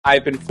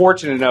I've been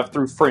fortunate enough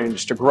through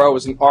Fringe to grow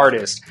as an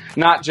artist,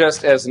 not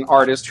just as an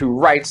artist who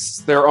writes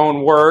their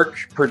own work,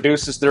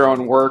 produces their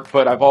own work,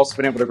 but I've also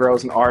been able to grow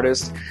as an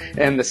artist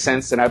in the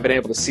sense that I've been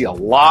able to see a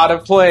lot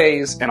of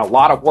plays and a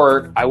lot of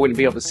work I wouldn't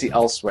be able to see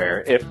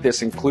elsewhere if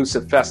this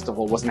inclusive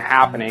festival wasn't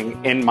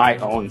happening in my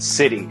own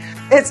city.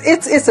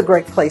 It's a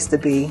great place to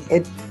be.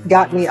 It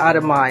got me out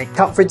of my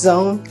comfort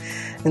zone,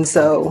 and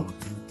so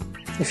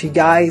if you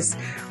guys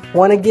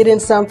want to get in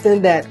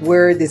something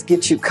where this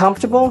gets you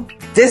comfortable,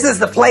 this is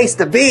the place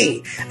to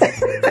be.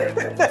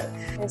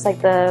 It's like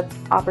the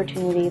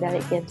opportunity that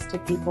it gives to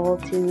people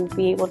to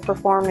be able to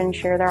perform and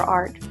share their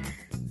art.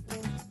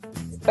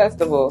 This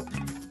festival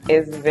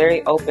is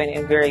very open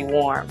and very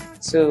warm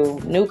to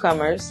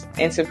newcomers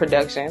into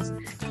productions.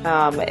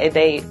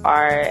 They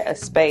are a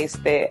space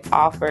that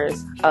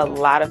offers a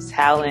lot of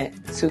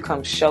talent to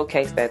come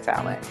showcase that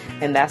talent.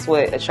 And that's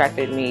what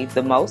attracted me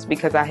the most,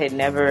 because I had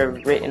never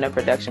written a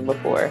production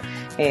before.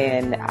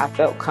 And I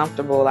felt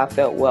comfortable, I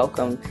felt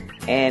welcome,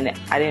 and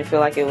I didn't feel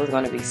like it was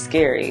going to be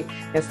scary.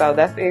 And so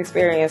that's the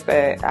experience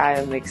that I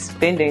am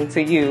extending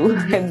to you,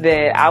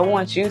 that I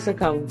want you to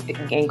come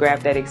and grab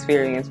that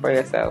experience for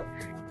yourself.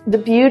 The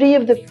beauty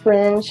of the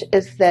Fringe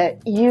is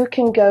that you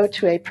can go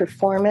to a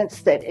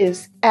performance that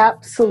is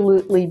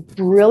absolutely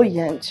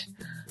brilliant,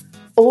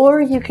 or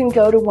you can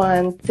go to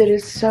one that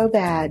is so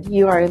bad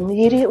you are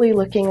immediately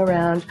looking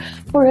around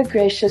for a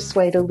gracious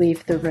way to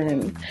leave the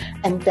room.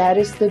 And that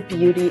is the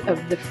beauty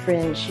of the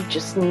Fringe. You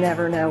just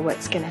never know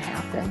what's going to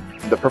happen.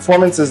 The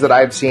performances that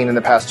I've seen in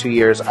the past 2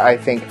 years, I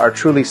think, are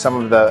truly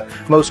some of the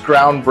most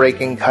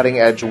groundbreaking,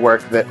 cutting-edge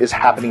work that is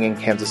happening in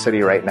Kansas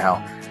City right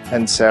now.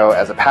 And so,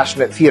 as a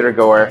passionate theater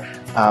goer,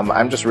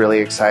 I'm just really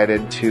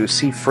excited to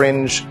see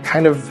Fringe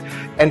kind of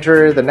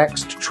enter the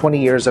next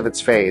 20 years of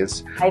its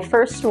phase. I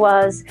first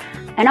was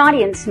an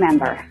audience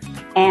member,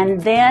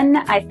 and then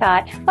I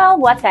thought, well,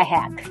 what the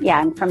heck? Yeah,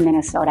 I'm from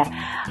Minnesota.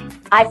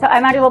 I thought I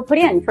might as well put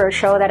in for a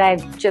show that I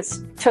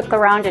just took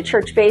around to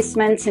church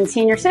basements and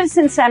senior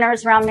citizen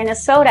centers around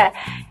Minnesota.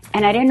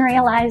 And I didn't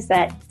realize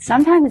that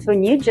sometimes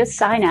when you just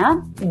sign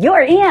up, you're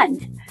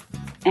in.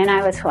 And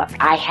I was hooked.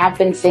 I have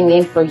been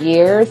singing for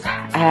years,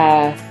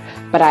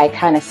 but I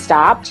kind of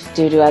stopped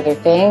due to other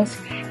things.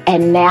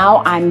 And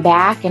now I'm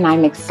back and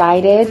I'm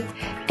excited,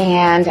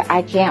 and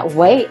I can't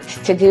wait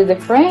to do the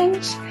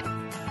Fringe.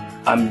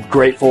 I'm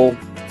grateful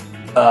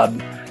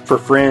for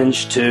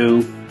Fringe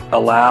to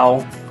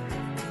allow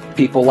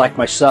people like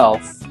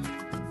myself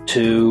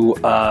to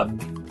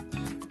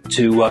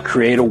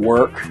create a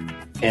work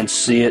and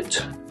see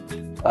it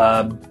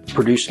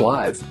produced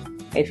live.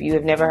 If you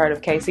have never heard of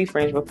KC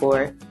Fringe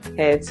before,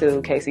 head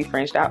to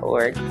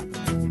kcfringe.org.